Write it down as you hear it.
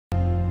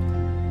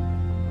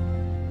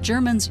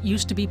Germans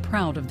used to be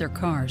proud of their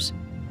cars,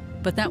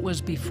 but that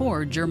was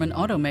before German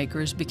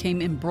automakers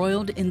became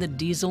embroiled in the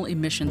diesel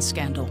emissions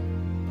scandal.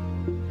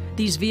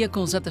 These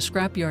vehicles at the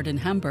scrapyard in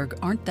Hamburg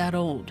aren't that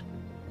old,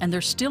 and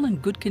they're still in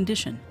good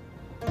condition.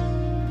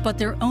 But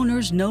their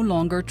owners no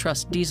longer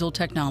trust diesel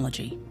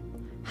technology.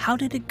 How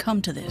did it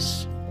come to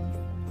this?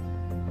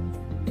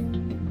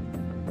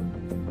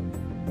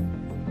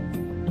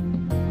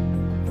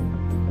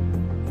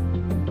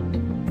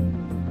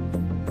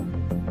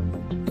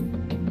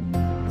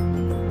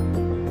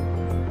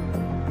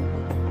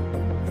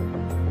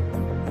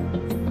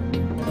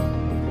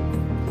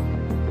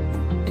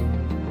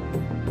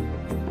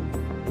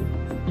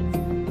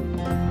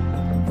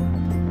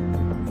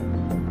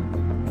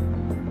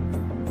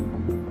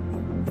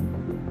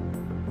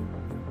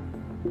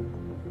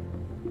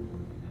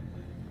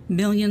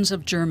 Millions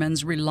of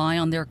Germans rely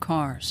on their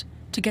cars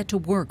to get to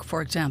work,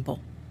 for example.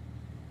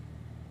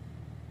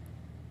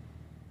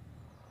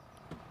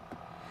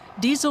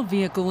 Diesel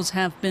vehicles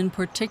have been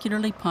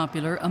particularly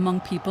popular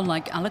among people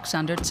like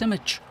Alexander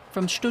Zimmich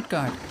from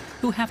Stuttgart,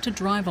 who have to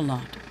drive a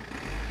lot.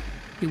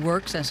 He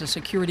works as a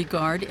security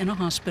guard in a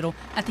hospital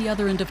at the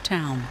other end of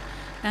town,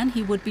 and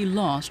he would be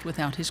lost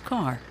without his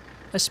car,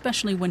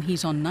 especially when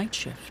he's on night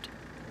shift.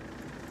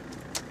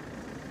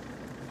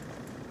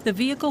 The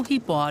vehicle he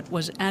bought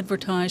was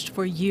advertised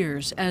for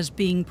years as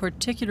being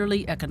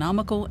particularly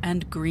economical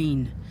and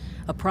green,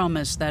 a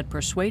promise that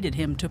persuaded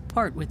him to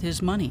part with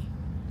his money,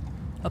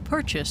 a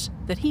purchase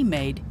that he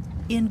made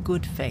in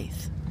good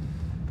faith.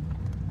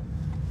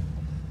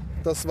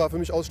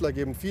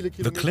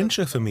 The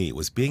clincher for me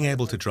was being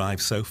able to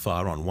drive so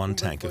far on one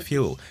tank of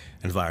fuel,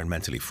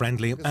 environmentally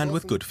friendly and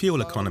with good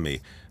fuel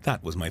economy.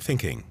 That was my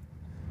thinking.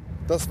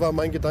 Das war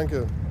mein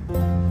Gedanke.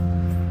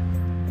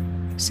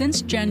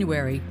 Since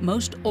January,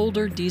 most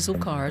older diesel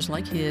cars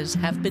like his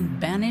have been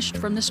banished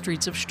from the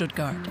streets of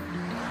Stuttgart.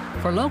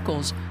 For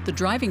locals, the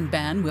driving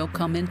ban will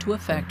come into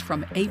effect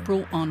from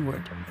April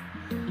onward.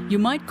 You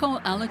might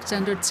call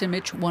Alexander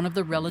Zimmich one of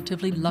the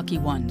relatively lucky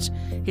ones.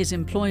 His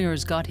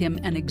employers got him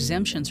an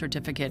exemption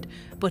certificate,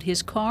 but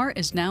his car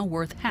is now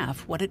worth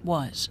half what it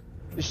was.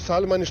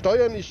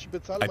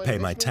 I pay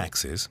my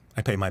taxes,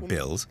 I pay my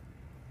bills,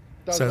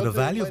 so the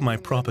value of my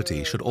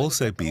property should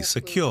also be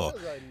secure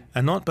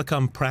and not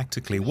become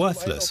practically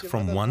worthless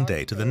from one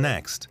day to the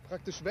next.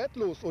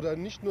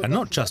 And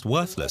not just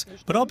worthless,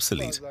 but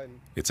obsolete.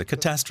 It's a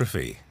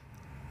catastrophe.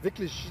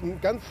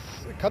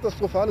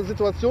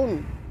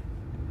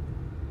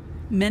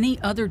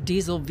 Many other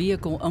diesel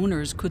vehicle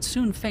owners could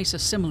soon face a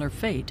similar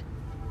fate.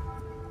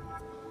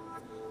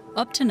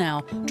 Up to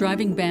now,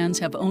 driving bans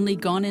have only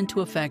gone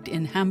into effect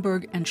in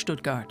Hamburg and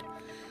Stuttgart.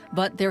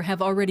 But there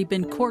have already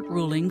been court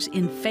rulings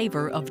in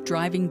favor of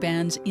driving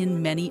bans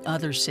in many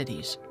other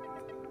cities.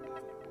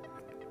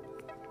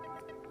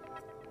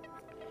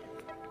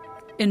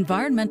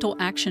 Environmental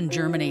Action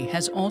Germany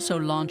has also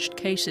launched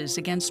cases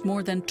against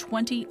more than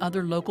 20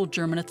 other local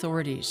German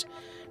authorities.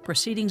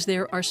 Proceedings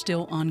there are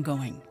still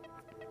ongoing.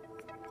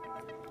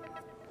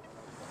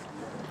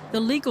 The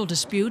legal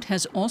dispute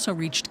has also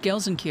reached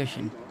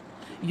Gelsenkirchen.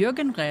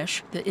 Jürgen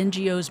Resch, the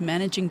NGO's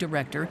managing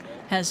director,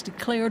 has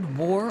declared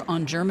war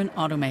on German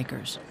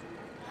automakers.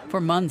 For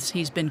months,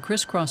 he's been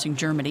crisscrossing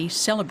Germany,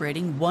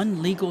 celebrating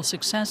one legal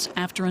success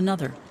after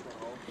another.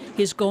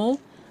 His goal?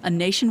 A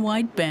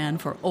nationwide ban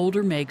for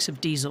older makes of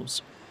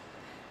diesels.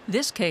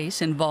 This case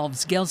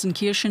involves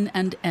Gelsenkirchen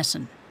and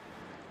Essen.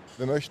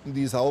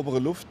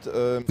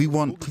 We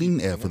want clean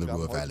air for the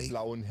Ruhr Valley.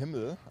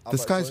 The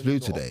sky's blue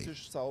today,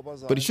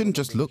 but it shouldn't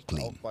just look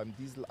clean.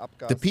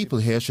 The people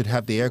here should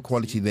have the air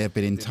quality they've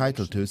been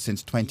entitled to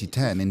since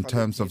 2010 in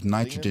terms of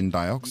nitrogen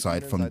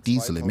dioxide from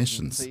diesel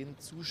emissions.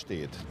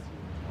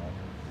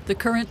 The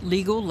current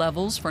legal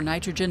levels for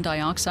nitrogen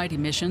dioxide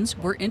emissions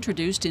were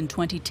introduced in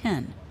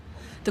 2010.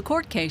 The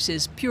court case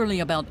is purely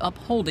about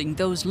upholding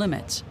those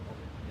limits.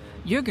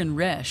 Jürgen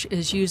Resch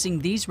is using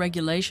these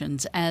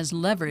regulations as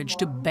leverage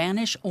to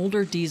banish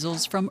older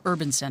diesels from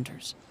urban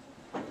centers.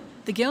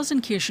 The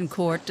Gelsenkirchen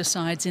court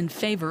decides in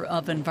favor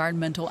of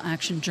Environmental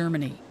Action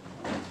Germany.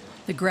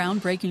 The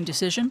groundbreaking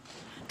decision?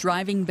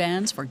 Driving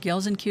bans for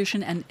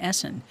Gelsenkirchen and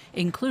Essen,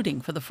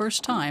 including for the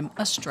first time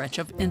a stretch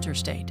of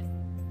interstate.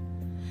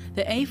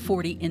 The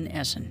A40 in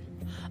Essen.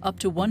 Up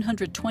to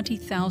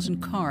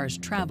 120,000 cars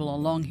travel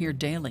along here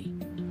daily.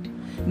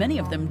 Many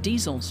of them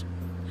diesels.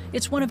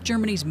 It's one of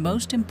Germany's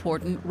most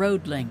important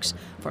road links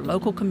for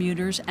local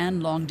commuters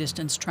and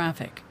long-distance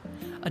traffic.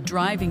 A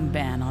driving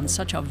ban on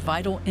such a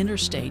vital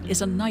interstate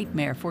is a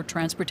nightmare for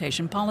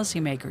transportation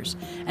policymakers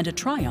and a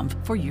triumph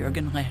for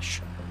Jürgen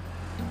Resch.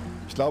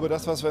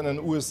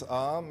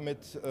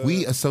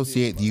 We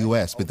associate the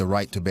US with the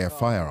right to bear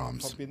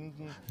firearms.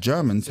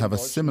 Germans have a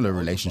similar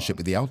relationship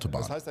with the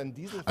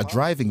Autobahn. A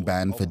driving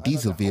ban for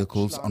diesel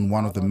vehicles on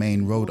one of the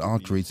main road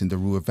arteries in the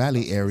Ruhr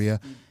Valley area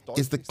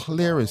is the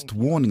clearest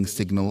warning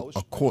signal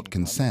a court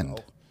can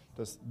send.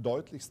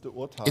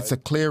 It's a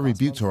clear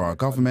rebuke to our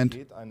government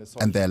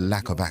and their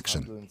lack of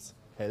action.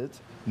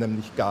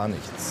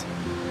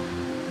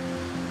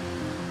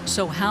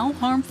 So how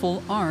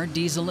harmful are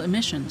diesel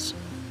emissions?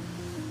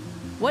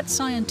 What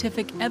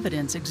scientific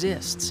evidence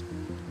exists?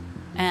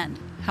 And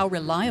how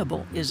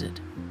reliable is it?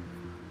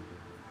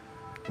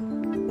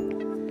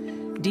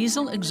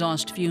 Diesel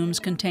exhaust fumes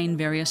contain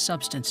various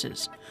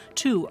substances.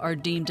 Two are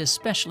deemed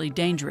especially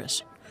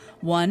dangerous.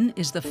 One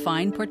is the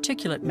fine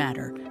particulate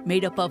matter,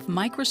 made up of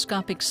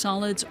microscopic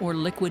solids or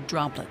liquid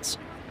droplets.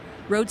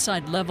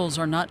 Roadside levels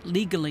are not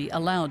legally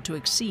allowed to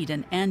exceed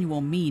an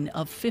annual mean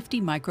of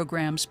 50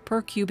 micrograms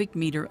per cubic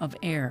meter of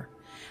air.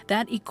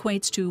 That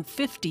equates to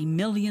 50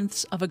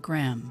 millionths of a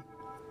gram.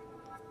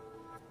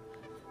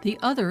 The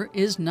other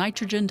is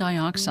nitrogen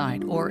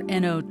dioxide, or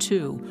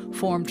NO2,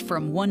 formed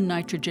from 1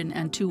 nitrogen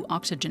and 2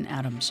 oxygen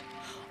atoms.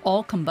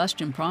 All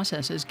combustion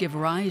processes give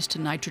rise to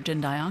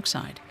nitrogen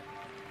dioxide.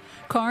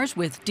 Cars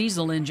with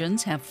diesel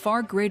engines have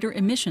far greater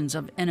emissions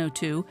of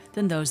NO2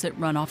 than those that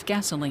run off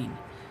gasoline.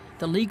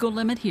 The legal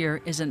limit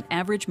here is an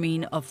average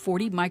mean of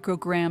 40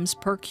 micrograms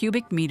per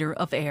cubic meter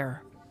of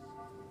air.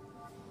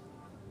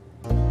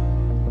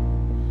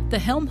 The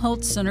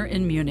Helmholtz Center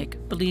in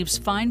Munich believes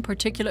fine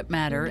particulate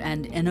matter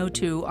and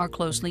NO2 are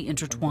closely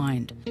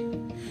intertwined.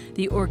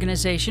 The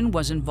organization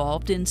was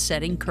involved in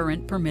setting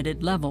current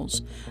permitted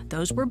levels.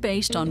 Those were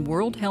based on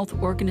World Health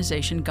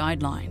Organization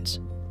guidelines.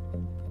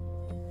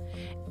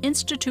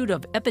 Institute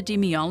of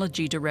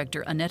Epidemiology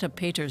Director Annette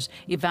Peters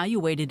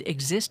evaluated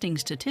existing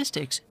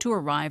statistics to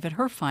arrive at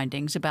her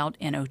findings about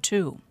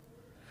NO2.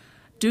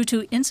 Due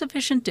to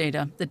insufficient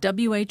data, the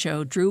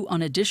WHO drew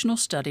on additional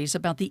studies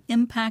about the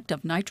impact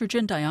of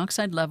nitrogen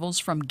dioxide levels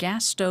from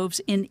gas stoves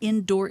in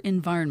indoor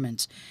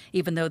environments,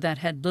 even though that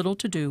had little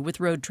to do with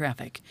road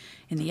traffic.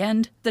 In the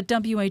end, the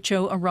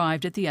WHO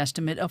arrived at the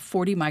estimate of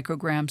 40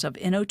 micrograms of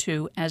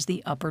NO2 as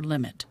the upper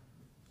limit.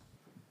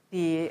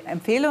 The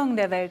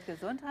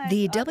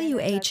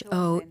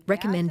WHO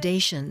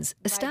recommendations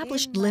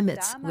established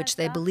limits which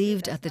they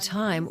believed at the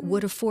time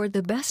would afford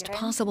the best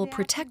possible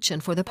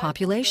protection for the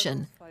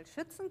population,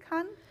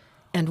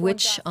 and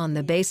which, on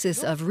the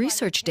basis of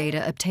research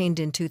data obtained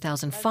in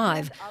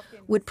 2005,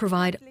 would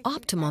provide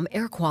optimum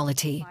air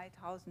quality.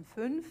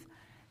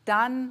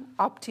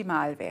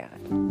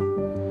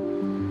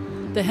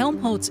 The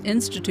Helmholtz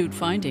Institute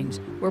findings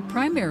were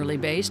primarily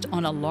based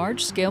on a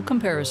large-scale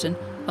comparison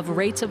of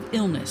rates of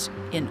illness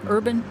in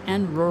urban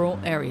and rural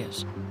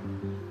areas.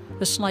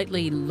 The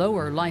slightly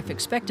lower life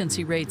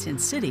expectancy rates in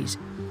cities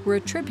were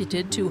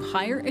attributed to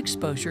higher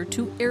exposure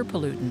to air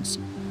pollutants,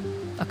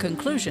 a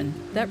conclusion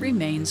that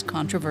remains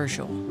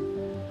controversial.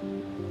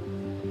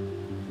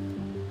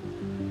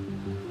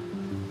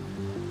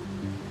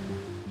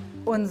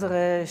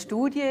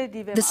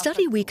 The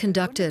study we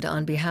conducted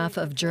on behalf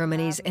of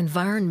Germany's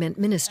Environment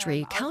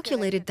Ministry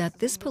calculated that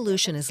this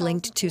pollution is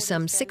linked to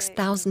some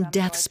 6,000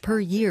 deaths per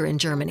year in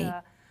Germany,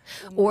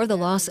 or the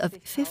loss of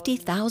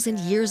 50,000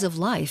 years of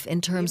life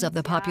in terms of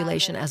the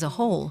population as a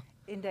whole.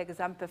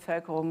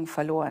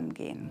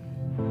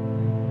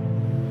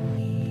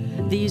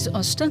 These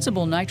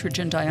ostensible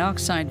nitrogen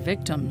dioxide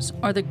victims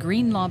are the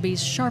Green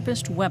Lobby's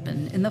sharpest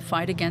weapon in the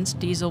fight against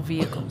diesel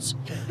vehicles.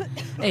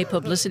 A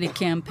publicity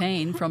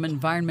campaign from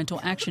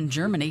Environmental Action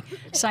Germany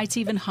cites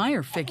even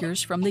higher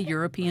figures from the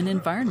European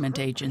Environment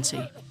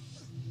Agency.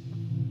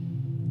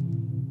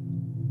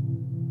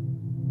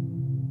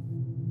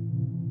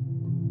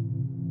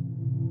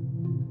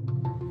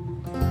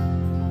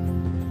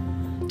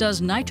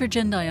 Does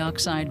nitrogen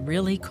dioxide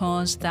really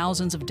cause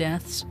thousands of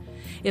deaths?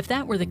 If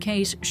that were the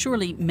case,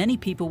 surely many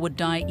people would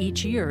die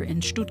each year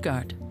in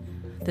Stuttgart.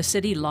 The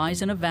city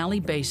lies in a valley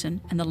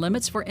basin, and the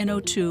limits for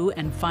NO2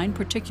 and fine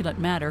particulate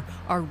matter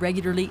are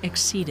regularly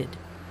exceeded.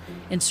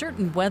 In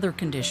certain weather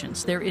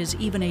conditions, there is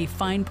even a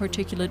fine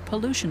particulate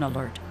pollution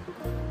alert.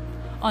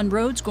 On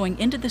roads going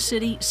into the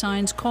city,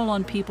 signs call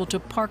on people to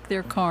park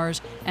their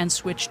cars and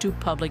switch to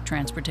public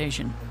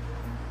transportation.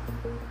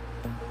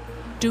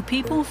 Do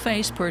people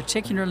face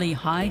particularly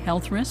high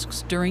health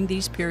risks during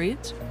these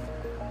periods?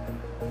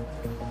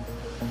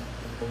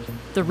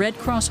 The Red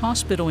Cross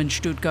Hospital in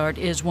Stuttgart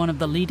is one of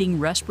the leading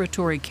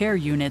respiratory care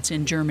units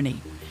in Germany.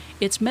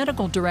 Its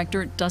medical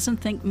director doesn't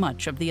think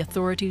much of the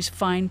authorities'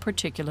 fine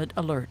particulate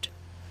alert.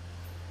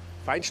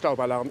 Fine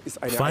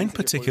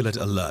particulate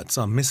alerts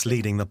are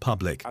misleading the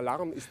public.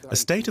 A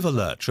state of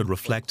alert should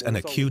reflect an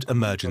acute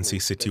emergency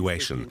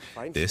situation.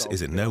 This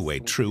is in no way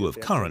true of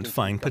current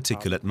fine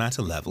particulate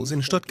matter levels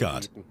in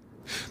Stuttgart.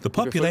 The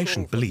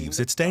population believes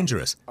it's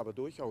dangerous.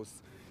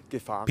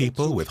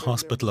 People with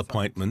hospital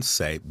appointments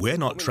say, "We're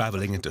not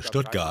traveling into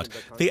Stuttgart,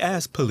 the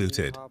air's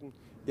polluted.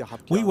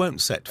 We won't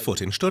set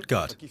foot in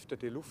Stuttgart."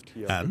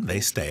 And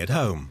they stay at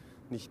home.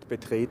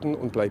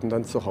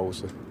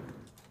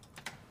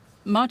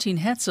 Martin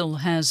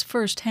Hetzel has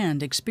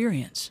first-hand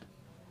experience.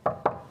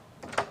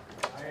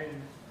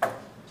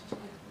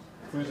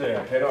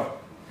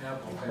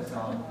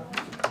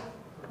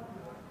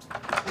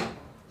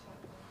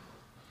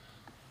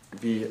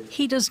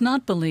 He does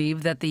not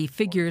believe that the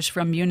figures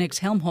from Munich's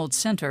Helmholtz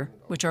Center,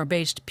 which are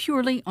based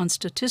purely on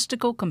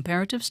statistical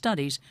comparative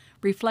studies,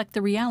 reflect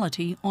the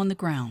reality on the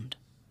ground.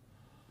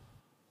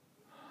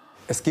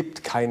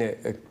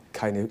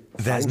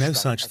 There's no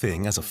such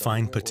thing as a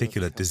fine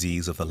particulate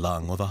disease of the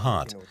lung or the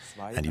heart,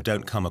 and you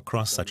don't come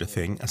across such a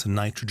thing as a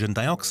nitrogen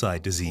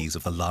dioxide disease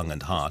of the lung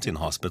and heart in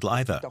hospital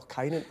either.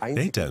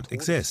 They don't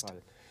exist.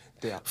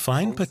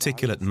 Fine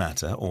particulate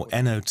matter, or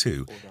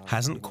NO2,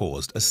 hasn't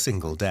caused a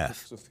single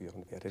death.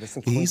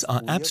 These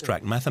are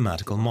abstract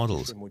mathematical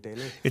models.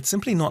 It's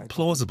simply not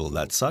plausible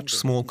that such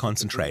small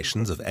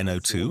concentrations of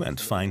NO2 and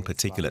fine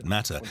particulate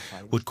matter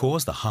would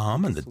cause the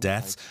harm and the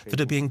deaths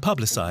that are being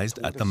publicized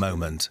at the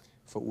moment.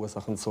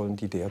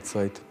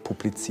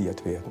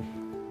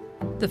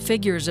 The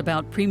figures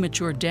about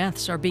premature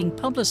deaths are being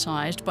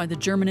publicized by the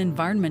German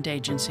Environment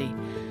Agency.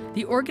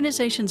 The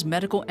organization's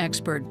medical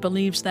expert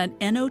believes that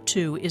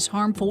NO2 is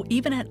harmful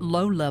even at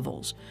low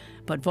levels,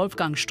 but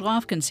Wolfgang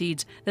Straff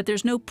concedes that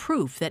there's no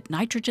proof that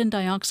nitrogen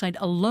dioxide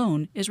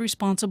alone is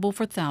responsible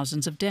for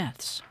thousands of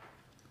deaths.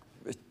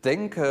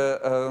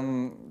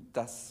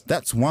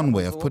 That's one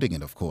way of putting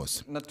it, of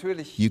course.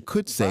 You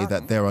could say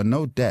that there are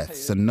no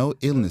deaths and no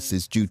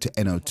illnesses due to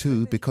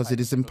NO2 because it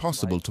is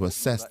impossible to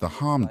assess the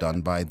harm done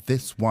by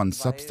this one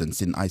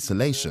substance in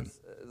isolation.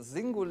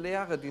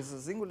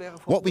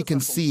 What we can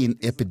see in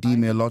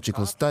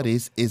epidemiological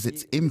studies is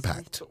its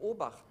impact.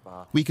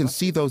 We can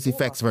see those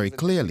effects very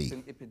clearly.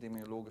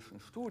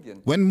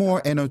 When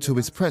more NO2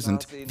 is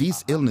present,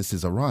 these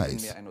illnesses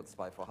arise.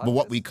 But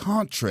what we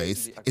can't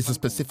trace is a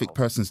specific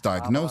person's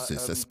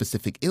diagnosis, a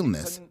specific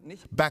illness,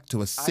 back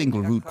to a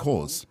single root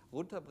cause,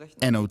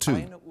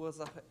 NO2.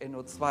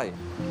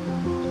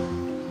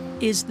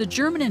 Is the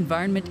German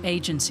Environment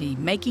Agency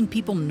making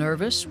people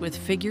nervous with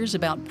figures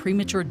about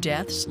premature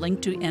deaths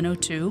linked to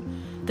NO2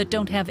 that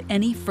don't have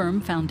any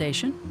firm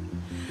foundation?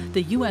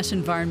 The U.S.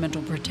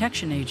 Environmental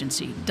Protection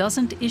Agency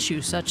doesn't issue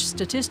such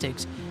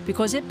statistics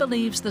because it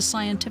believes the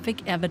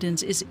scientific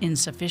evidence is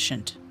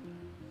insufficient.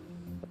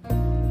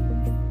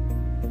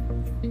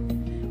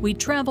 We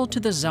travel to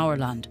the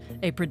Sauerland,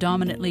 a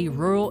predominantly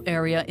rural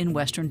area in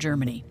western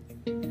Germany.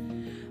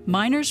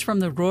 Miners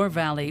from the Ruhr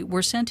Valley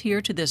were sent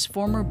here to this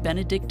former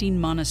Benedictine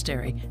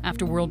monastery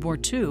after World War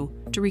II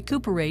to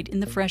recuperate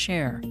in the fresh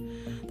air.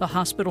 The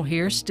hospital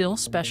here still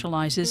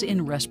specializes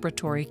in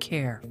respiratory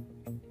care.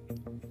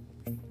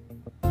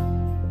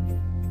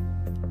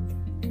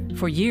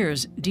 For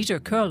years,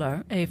 Dieter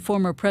Köhler, a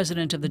former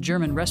president of the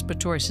German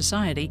Respiratory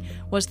Society,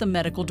 was the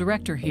medical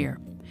director here.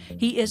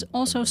 He is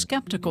also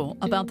skeptical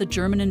about the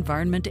German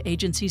Environment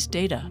Agency's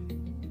data.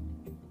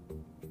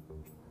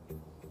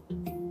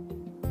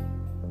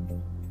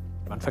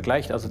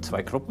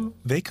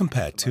 They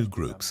compare two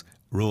groups,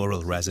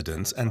 rural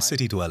residents and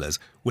city dwellers,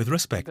 with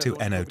respect to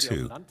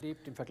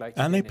NO2.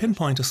 And they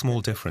pinpoint a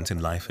small difference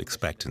in life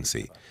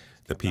expectancy.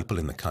 The people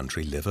in the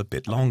country live a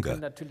bit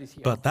longer.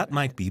 But that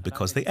might be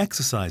because they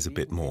exercise a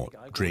bit more,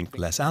 drink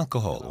less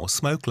alcohol or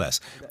smoke less,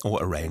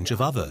 or a range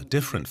of other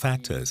different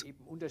factors.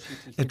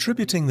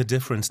 Attributing the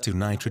difference to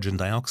nitrogen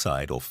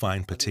dioxide or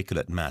fine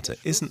particulate matter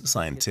isn't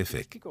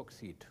scientific.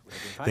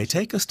 They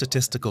take a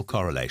statistical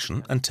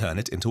correlation and turn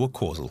it into a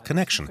causal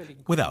connection,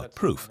 without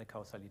proof.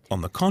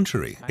 On the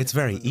contrary, it's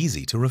very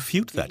easy to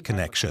refute that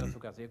connection.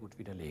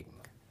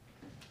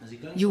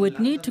 You would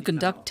need to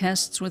conduct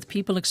tests with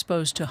people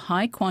exposed to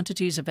high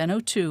quantities of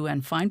NO2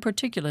 and fine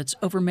particulates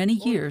over many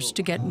years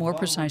to get more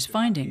precise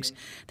findings.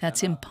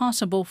 That's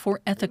impossible for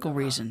ethical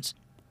reasons.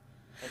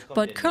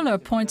 But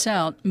Köhler points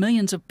out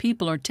millions of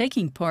people are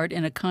taking part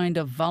in a kind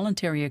of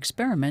voluntary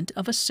experiment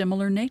of a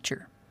similar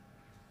nature.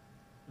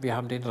 We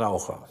have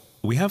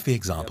the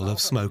example of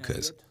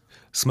smokers.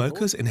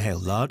 Smokers inhale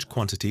large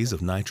quantities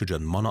of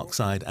nitrogen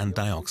monoxide and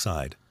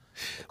dioxide.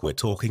 We're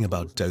talking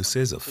about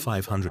doses of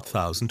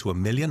 500,000 to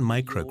 1 million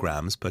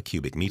micrograms per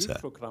cubic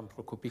meter.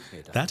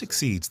 That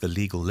exceeds the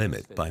legal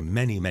limit by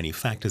many, many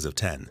factors of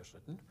 10.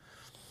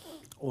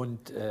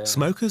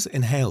 Smokers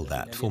inhale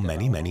that for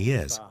many, many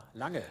years.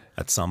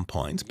 At some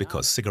point,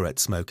 because cigarette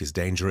smoke is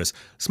dangerous,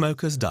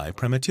 smokers die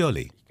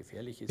prematurely.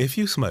 If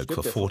you smoke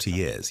for 40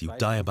 years, you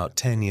die about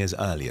 10 years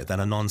earlier than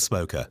a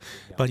non-smoker,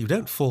 but you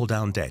don't fall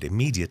down dead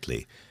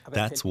immediately.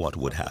 That's what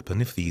would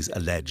happen if these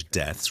alleged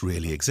deaths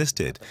really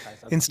existed.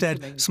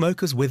 Instead,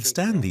 smokers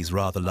withstand these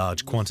rather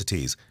large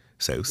quantities.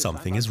 So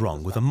something is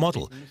wrong with the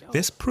model.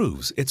 This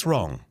proves it's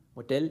wrong.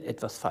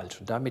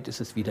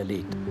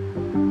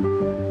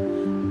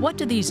 What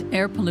do these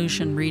air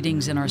pollution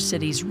readings in our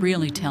cities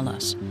really tell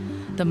us?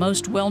 The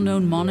most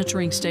well-known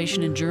monitoring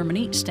station in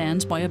Germany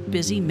stands by a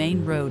busy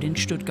main road in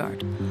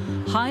Stuttgart.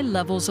 High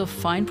levels of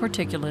fine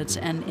particulates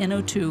and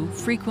NO2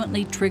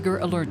 frequently trigger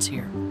alerts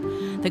here.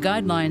 The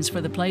guidelines for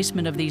the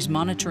placement of these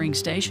monitoring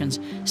stations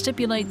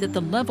stipulate that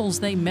the levels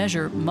they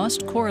measure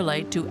must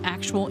correlate to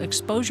actual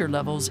exposure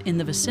levels in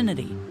the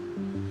vicinity.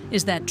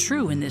 Is that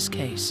true in this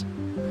case?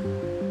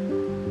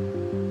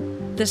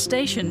 The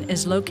station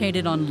is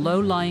located on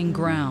low-lying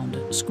ground,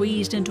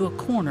 squeezed into a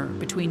corner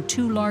between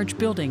two large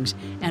buildings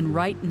and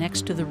right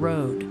next to the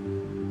road.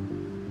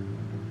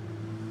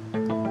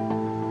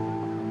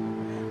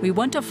 We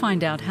want to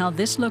find out how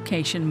this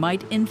location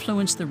might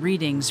influence the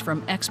readings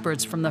from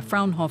experts from the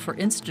Fraunhofer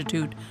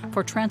Institute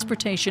for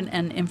Transportation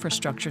and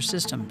Infrastructure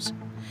Systems.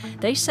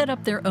 They set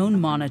up their own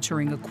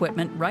monitoring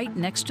equipment right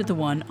next to the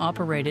one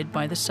operated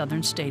by the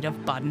southern state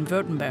of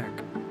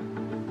Baden-Württemberg.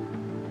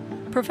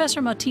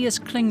 Professor Matthias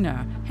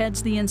Klingner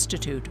heads the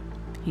institute.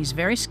 He's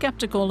very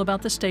skeptical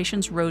about the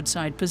station's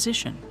roadside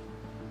position.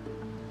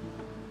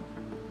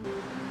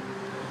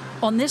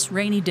 On this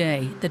rainy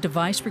day, the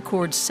device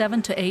records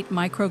 7 to 8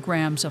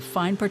 micrograms of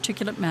fine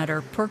particulate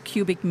matter per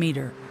cubic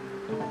meter.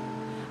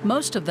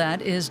 Most of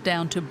that is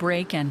down to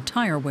brake and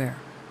tire wear.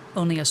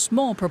 Only a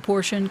small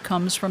proportion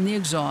comes from the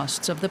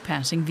exhausts of the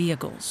passing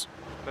vehicles.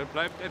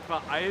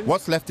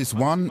 What's left is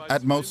 1,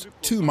 at most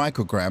 2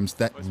 micrograms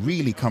that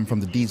really come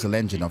from the diesel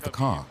engine of the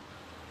car.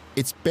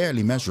 It's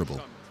barely measurable.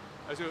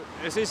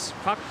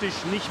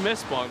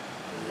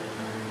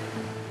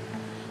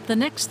 The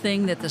next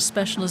thing that the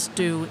specialists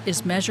do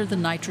is measure the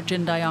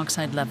nitrogen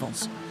dioxide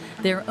levels.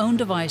 Their own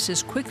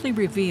devices quickly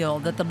reveal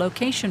that the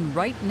location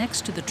right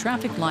next to the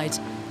traffic lights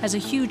has a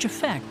huge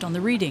effect on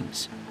the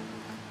readings.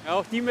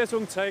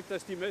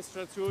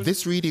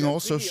 This reading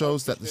also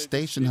shows that the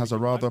station has a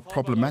rather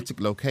problematic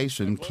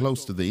location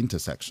close to the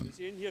intersection.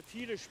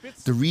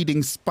 The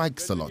reading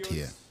spikes a lot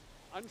here.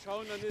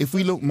 If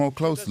we look more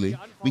closely,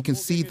 we can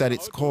see that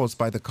it's caused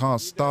by the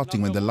cars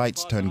starting when the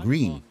lights turn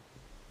green.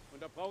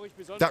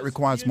 That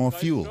requires more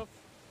fuel.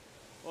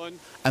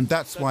 And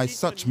that's why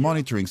such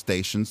monitoring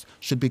stations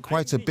should be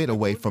quite a bit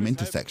away from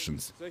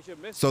intersections,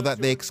 so that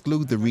they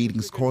exclude the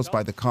readings caused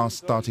by the cars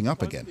starting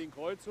up again.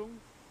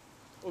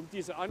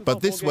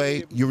 But this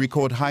way, you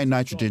record high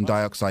nitrogen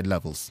dioxide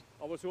levels.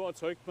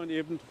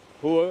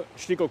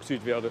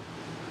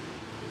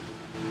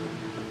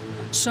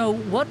 So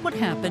what would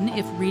happen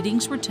if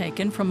readings were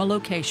taken from a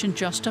location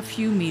just a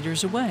few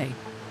meters away?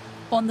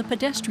 On the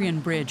pedestrian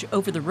bridge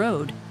over the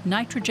road,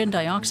 nitrogen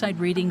dioxide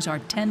readings are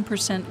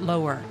 10%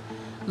 lower.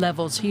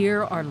 Levels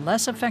here are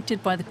less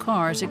affected by the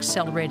cars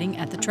accelerating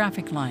at the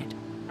traffic light.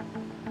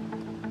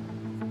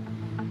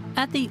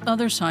 At the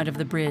other side of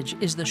the bridge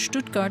is the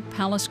Stuttgart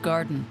Palace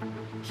Garden.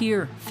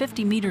 Here,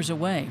 50 meters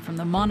away from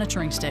the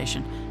monitoring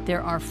station,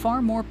 there are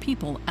far more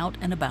people out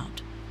and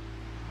about.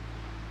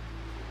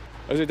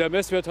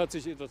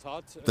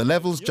 The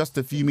levels just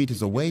a few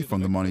meters away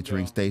from the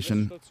monitoring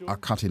station are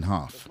cut in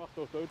half.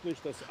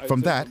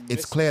 From that,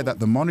 it's clear that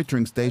the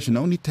monitoring station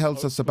only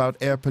tells us about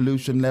air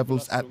pollution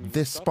levels at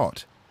this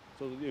spot,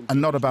 and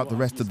not about the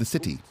rest of the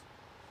city.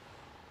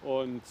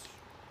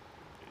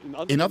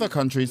 In other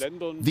countries,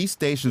 these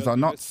stations are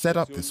not set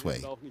up this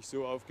way.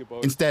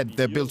 Instead,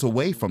 they're built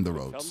away from the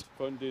roads.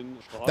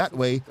 That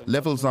way,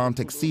 levels aren't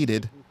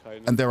exceeded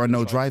and there are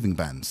no driving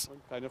bans.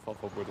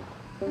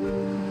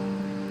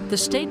 The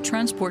State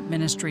Transport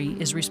Ministry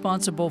is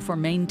responsible for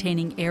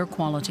maintaining air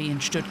quality in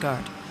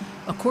Stuttgart.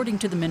 According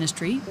to the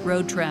ministry,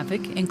 road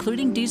traffic,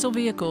 including diesel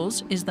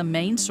vehicles, is the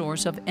main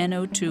source of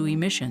NO2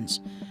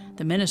 emissions.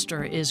 The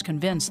minister is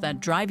convinced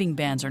that driving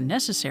bans are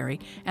necessary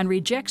and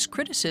rejects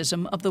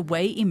criticism of the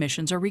way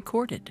emissions are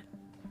recorded.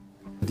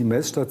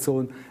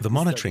 The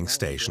monitoring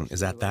station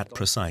is at that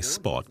precise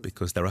spot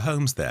because there are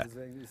homes there.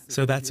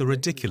 So that's a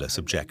ridiculous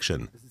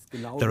objection.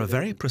 There are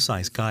very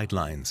precise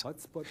guidelines.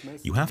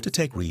 You have to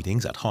take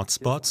readings at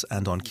hotspots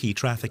and on key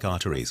traffic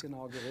arteries.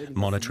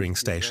 Monitoring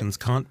stations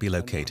can't be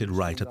located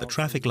right at the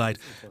traffic light,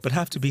 but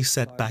have to be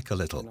set back a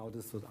little.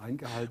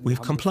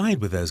 We've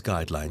complied with those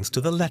guidelines to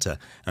the letter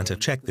and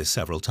have checked this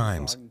several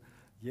times.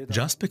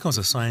 Just because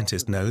a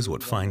scientist knows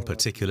what fine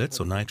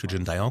particulates or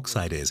nitrogen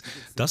dioxide is,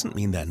 doesn't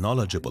mean they're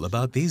knowledgeable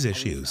about these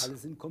issues.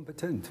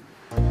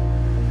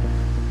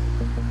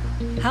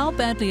 How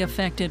badly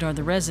affected are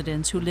the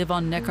residents who live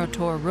on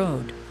Neckartor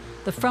Road?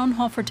 The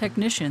Fraunhofer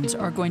technicians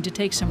are going to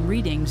take some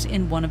readings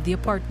in one of the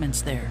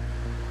apartments there.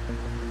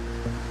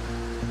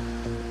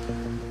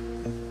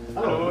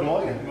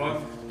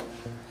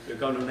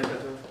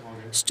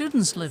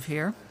 Students live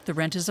here. The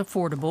rent is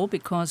affordable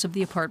because of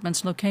the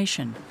apartment's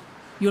location.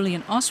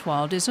 Julian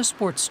Oswald is a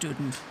sports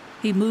student.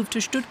 He moved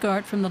to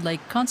Stuttgart from the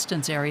Lake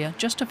Constance area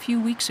just a few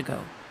weeks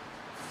ago.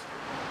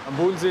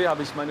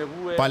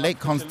 By Lake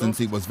Constance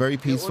it was very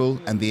peaceful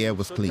and the air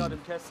was clean.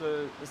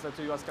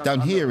 Down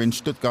here in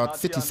Stuttgart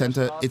city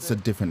centre it's a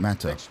different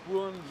matter,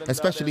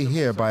 especially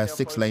here by a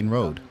 6-lane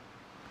road.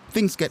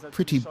 Things get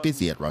pretty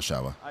busy at rush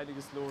hour,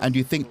 and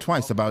you think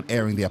twice about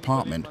airing the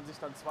apartment,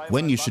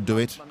 when you should do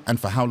it and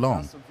for how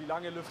long.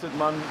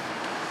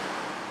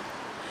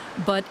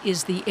 But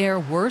is the air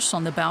worse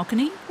on the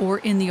balcony or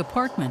in the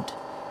apartment?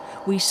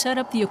 We set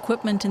up the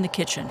equipment in the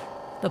kitchen.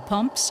 The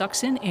pump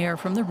sucks in air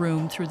from the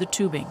room through the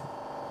tubing.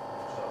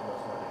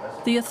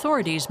 The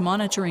authorities'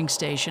 monitoring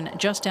station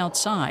just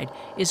outside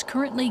is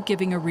currently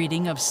giving a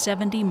reading of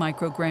 70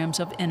 micrograms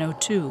of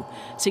NO2,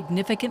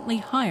 significantly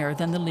higher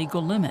than the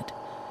legal limit.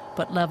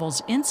 But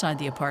levels inside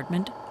the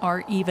apartment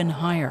are even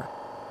higher.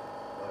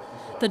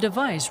 The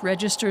device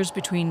registers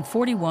between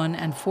 41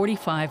 and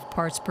 45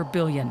 parts per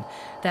billion.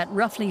 That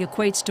roughly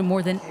equates to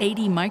more than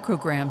 80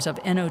 micrograms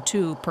of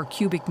NO2 per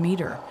cubic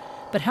meter.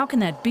 But how can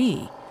that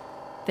be?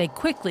 They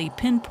quickly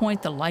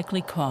pinpoint the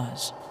likely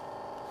cause.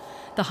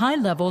 The high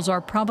levels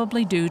are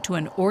probably due to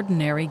an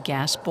ordinary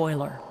gas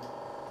boiler.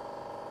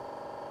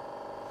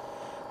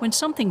 When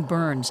something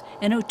burns,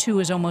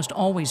 NO2 is almost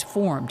always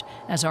formed,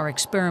 as our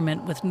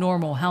experiment with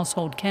normal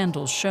household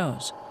candles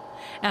shows.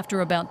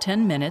 After about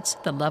 10 minutes,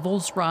 the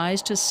levels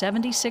rise to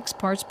 76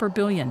 parts per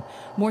billion,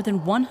 more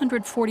than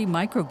 140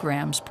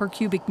 micrograms per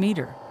cubic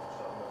meter.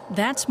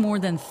 That's more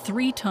than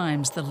 3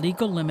 times the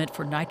legal limit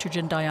for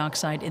nitrogen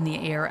dioxide in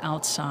the air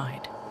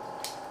outside.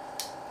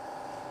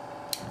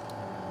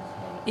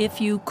 If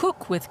you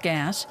cook with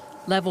gas,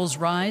 levels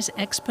rise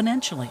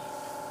exponentially.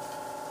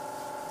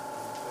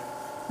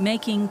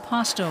 Making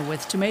pasta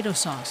with tomato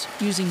sauce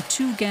using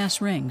 2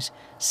 gas rings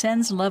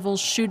sends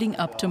levels shooting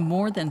up to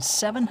more than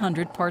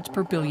 700 parts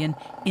per billion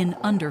in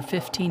under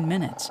 15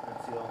 minutes.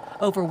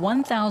 Over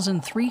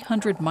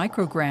 1,300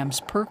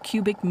 micrograms per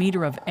cubic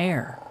meter of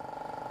air.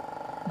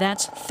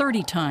 That's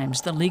 30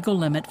 times the legal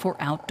limit for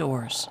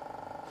outdoors.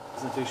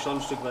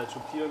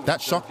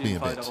 That shocked me a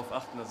bit.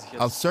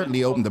 I'll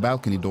certainly open the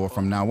balcony door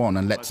from now on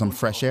and let some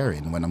fresh air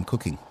in when I'm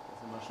cooking.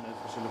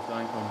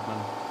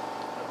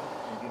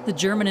 The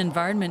German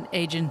Environment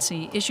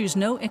Agency issues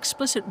no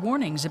explicit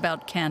warnings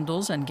about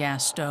candles and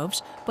gas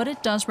stoves, but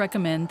it does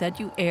recommend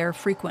that you air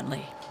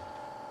frequently.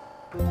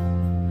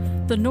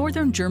 The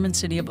northern German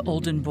city of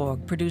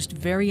Oldenburg produced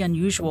very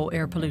unusual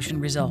air pollution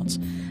results.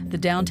 The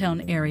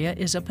downtown area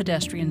is a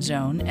pedestrian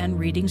zone, and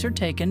readings are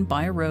taken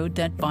by a road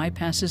that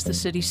bypasses the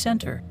city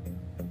center.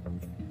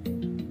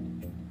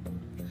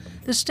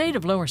 The state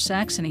of Lower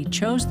Saxony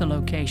chose the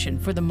location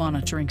for the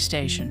monitoring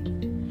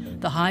station.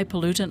 The high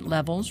pollutant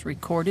levels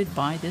recorded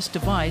by this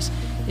device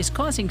is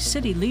causing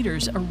city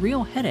leaders a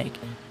real headache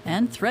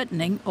and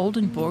threatening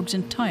Oldenburg's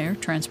entire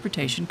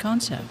transportation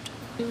concept.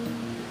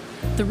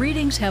 The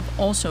readings have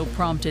also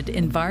prompted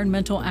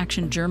Environmental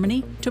Action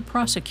Germany to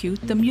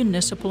prosecute the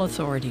municipal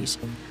authorities,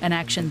 an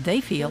action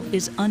they feel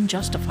is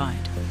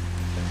unjustified.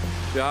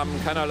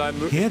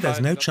 Here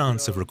there's no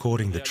chance of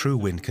recording the true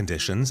wind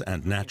conditions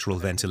and natural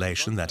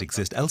ventilation that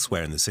exist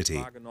elsewhere in the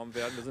city.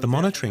 The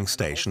monitoring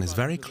station is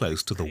very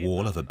close to the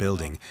wall of a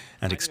building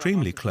and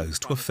extremely close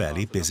to a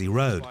fairly busy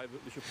road.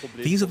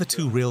 These are the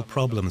 2 real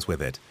problems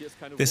with it.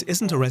 This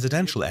isn't a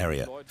residential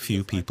area.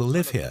 Few people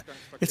live here.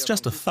 It's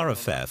just a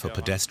thoroughfare for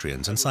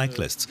pedestrians and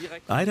cyclists.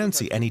 I don't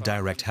see any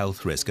direct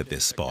health risk at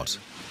this spot.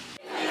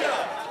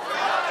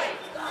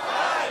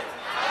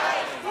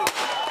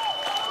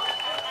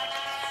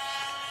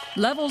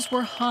 Levels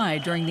were high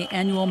during the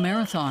annual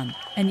marathon,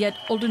 and yet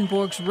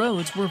Oldenburg's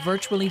roads were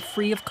virtually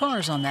free of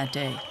cars on that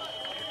day.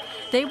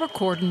 They were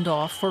cordoned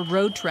off for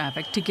road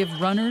traffic to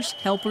give runners,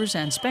 helpers,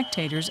 and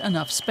spectators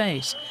enough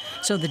space,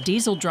 so the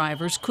diesel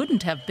drivers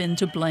couldn't have been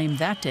to blame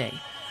that day,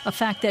 a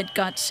fact that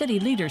got city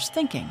leaders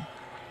thinking.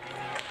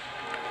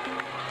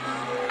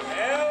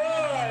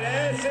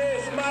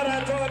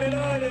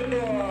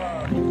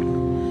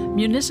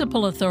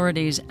 Municipal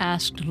authorities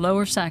asked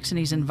Lower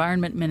Saxony's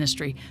Environment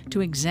Ministry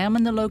to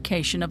examine the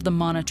location of the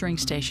monitoring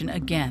station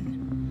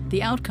again.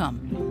 The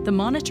outcome: the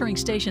monitoring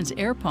station's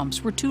air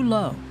pumps were too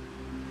low.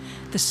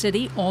 The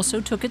city also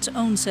took its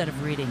own set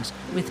of readings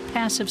with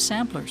passive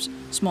samplers,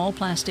 small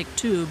plastic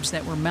tubes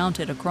that were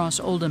mounted across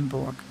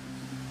Oldenburg.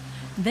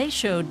 They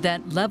showed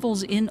that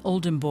levels in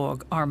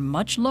Oldenburg are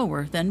much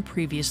lower than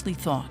previously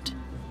thought.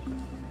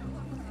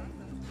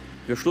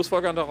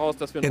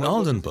 In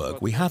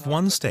Oldenburg, we have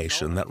one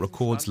station that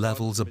records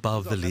levels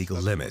above the legal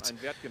limit.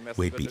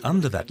 We'd be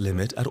under that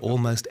limit at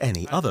almost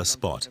any other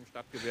spot.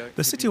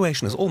 The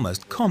situation is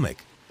almost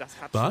comic,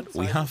 but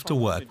we have to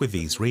work with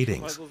these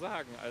readings.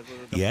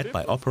 Yet,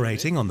 by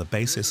operating on the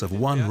basis of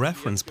one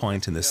reference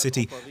point in the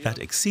city that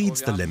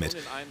exceeds the limit,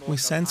 we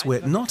sense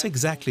we're not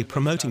exactly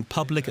promoting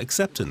public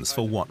acceptance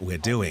for what we're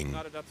doing.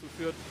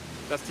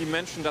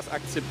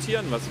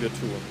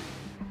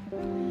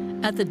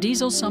 At the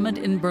Diesel Summit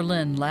in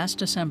Berlin last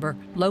December,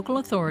 local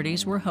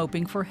authorities were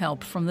hoping for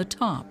help from the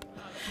top.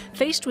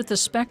 Faced with the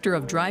specter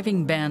of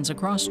driving bans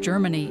across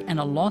Germany and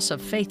a loss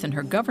of faith in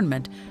her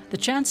government, the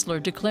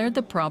Chancellor declared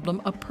the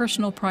problem a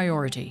personal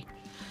priority.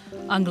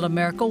 Angela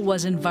Merkel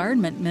was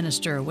Environment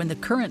Minister when the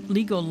current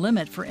legal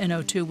limit for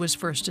NO2 was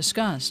first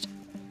discussed.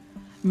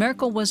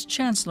 Merkel was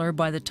Chancellor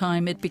by the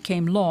time it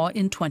became law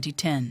in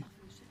 2010.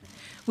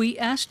 We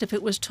asked if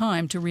it was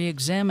time to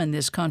re-examine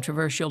this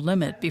controversial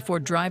limit before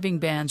driving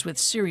bans with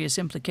serious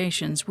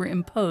implications were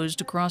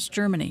imposed across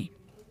Germany.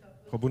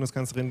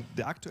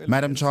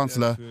 Madam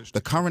Chancellor,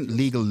 the current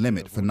legal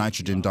limit for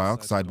nitrogen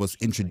dioxide was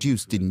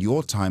introduced in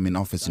your time in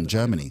office in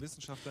Germany.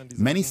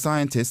 Many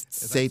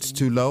scientists say it's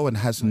too low and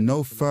has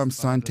no firm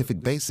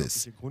scientific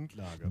basis.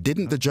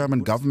 Didn't the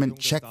German government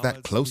check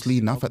that closely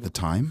enough at the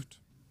time?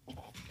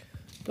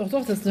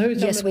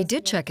 Yes, we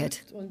did check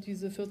it.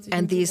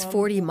 And these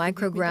 40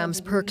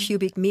 micrograms per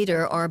cubic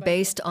meter are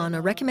based on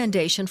a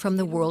recommendation from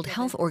the World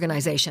Health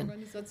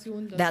Organization.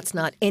 That's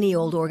not any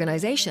old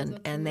organization,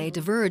 and they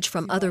diverge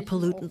from other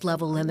pollutant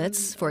level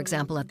limits, for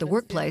example at the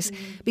workplace,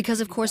 because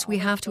of course we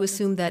have to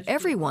assume that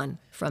everyone,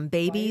 from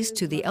babies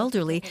to the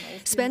elderly,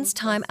 spends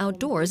time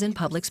outdoors in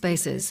public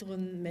spaces.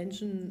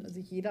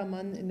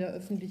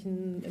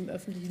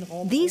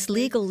 These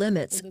legal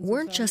limits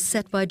weren't just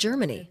set by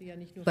Germany,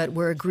 but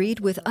were agreed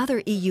with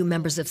other EU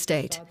members of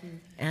state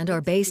and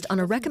are based on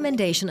a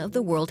recommendation of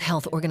the World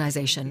Health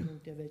Organization.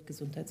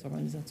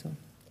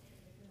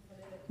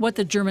 What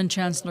the German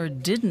Chancellor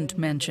didn't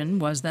mention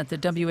was that the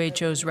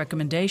WHO's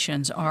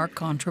recommendations are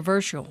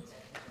controversial.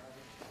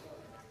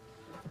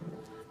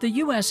 The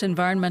U.S.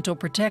 Environmental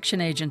Protection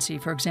Agency,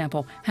 for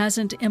example,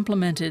 hasn't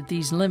implemented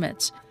these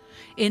limits.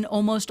 In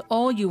almost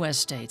all U.S.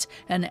 states,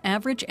 an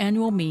average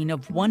annual mean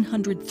of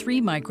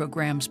 103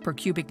 micrograms per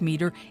cubic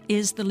meter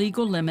is the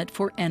legal limit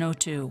for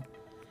NO2.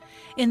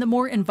 In the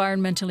more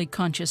environmentally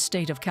conscious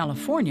state of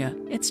California,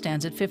 it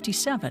stands at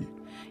 57.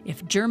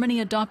 If Germany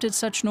adopted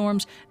such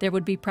norms, there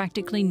would be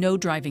practically no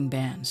driving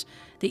bans.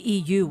 The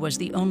EU was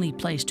the only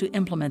place to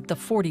implement the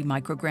 40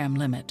 microgram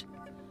limit.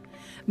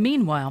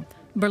 Meanwhile,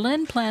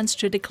 Berlin plans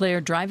to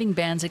declare driving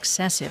bans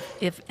excessive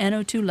if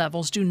NO2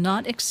 levels do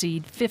not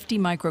exceed 50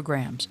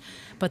 micrograms,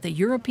 but the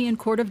European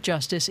Court of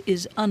Justice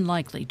is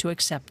unlikely to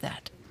accept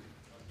that.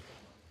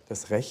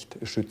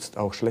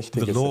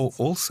 The law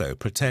also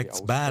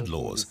protects bad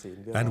laws,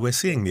 and we're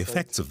seeing the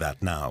effects of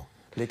that now.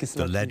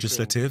 The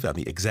legislative and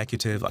the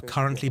executive are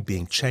currently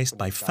being chased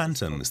by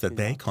phantoms that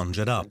they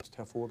conjured up.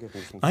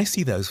 I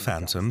see those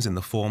phantoms in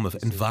the form of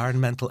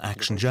Environmental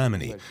Action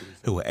Germany,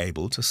 who were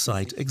able to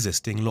cite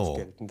existing law.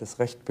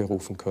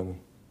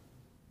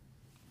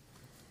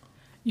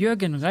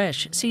 Jürgen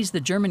Resch sees the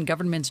German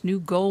government's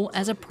new goal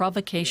as a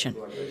provocation.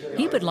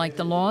 He would like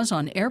the laws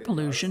on air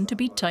pollution to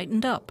be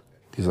tightened up.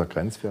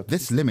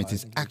 This limit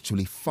is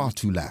actually far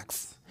too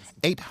lax.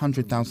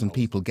 800,000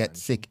 people get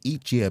sick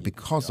each year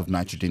because of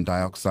nitrogen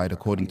dioxide,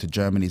 according to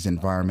Germany's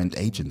Environment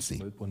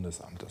Agency.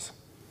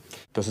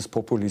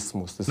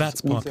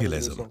 That's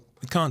populism.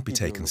 It can't be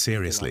taken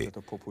seriously.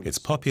 It's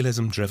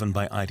populism driven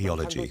by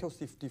ideology.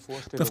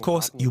 Of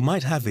course, you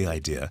might have the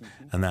idea,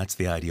 and that's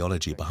the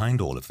ideology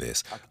behind all of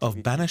this,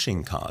 of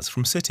banishing cars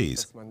from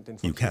cities.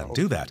 You can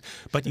do that,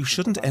 but you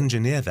shouldn't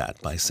engineer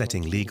that by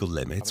setting legal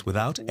limits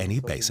without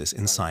any basis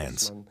in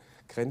science.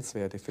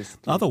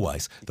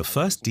 Otherwise, the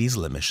first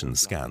diesel emissions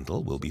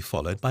scandal will be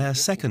followed by a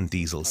second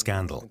diesel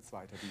scandal.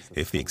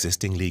 If the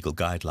existing legal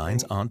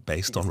guidelines aren't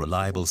based on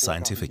reliable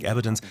scientific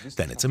evidence,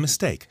 then it's a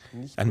mistake.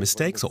 And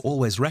mistakes are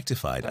always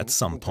rectified at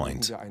some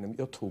point.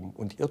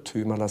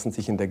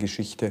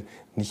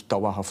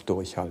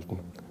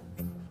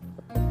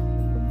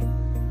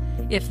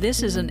 If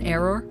this is an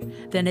error,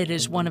 then it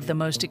is one of the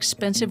most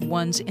expensive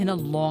ones in a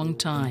long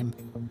time,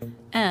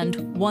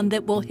 and one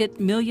that will hit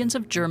millions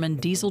of German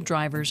diesel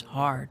drivers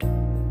hard.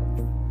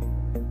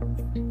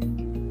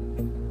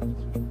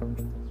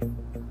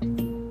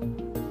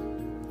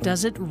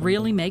 Does it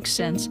really make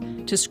sense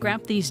to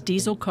scrap these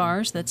diesel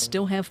cars that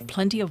still have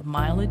plenty of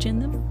mileage in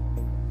them?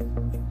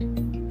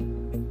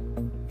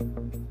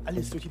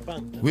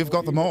 We've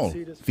got them all.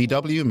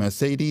 VW,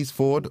 Mercedes,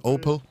 Ford,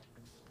 Opel.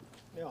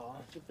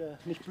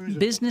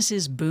 Business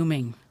is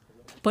booming.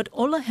 But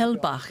Ola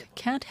Hellbach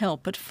can't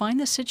help but find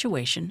the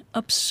situation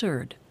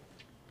absurd.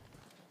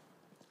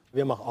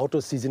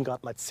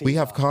 We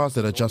have cars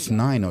that are just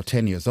 9 or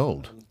 10 years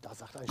old.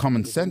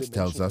 Common sense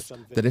tells us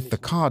that if the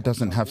car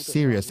doesn't have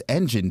serious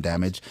engine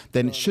damage,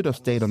 then it should have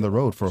stayed on the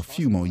road for a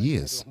few more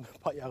years.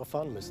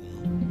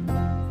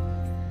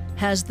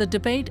 Has the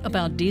debate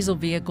about diesel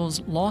vehicles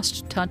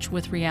lost touch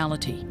with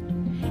reality?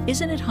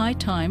 Isn't it high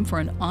time for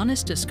an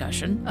honest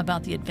discussion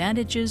about the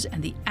advantages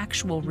and the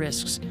actual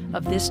risks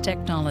of this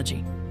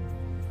technology?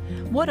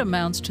 What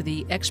amounts to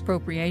the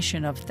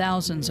expropriation of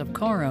thousands of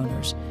car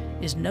owners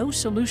is no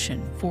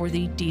solution for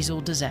the diesel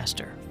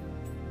disaster.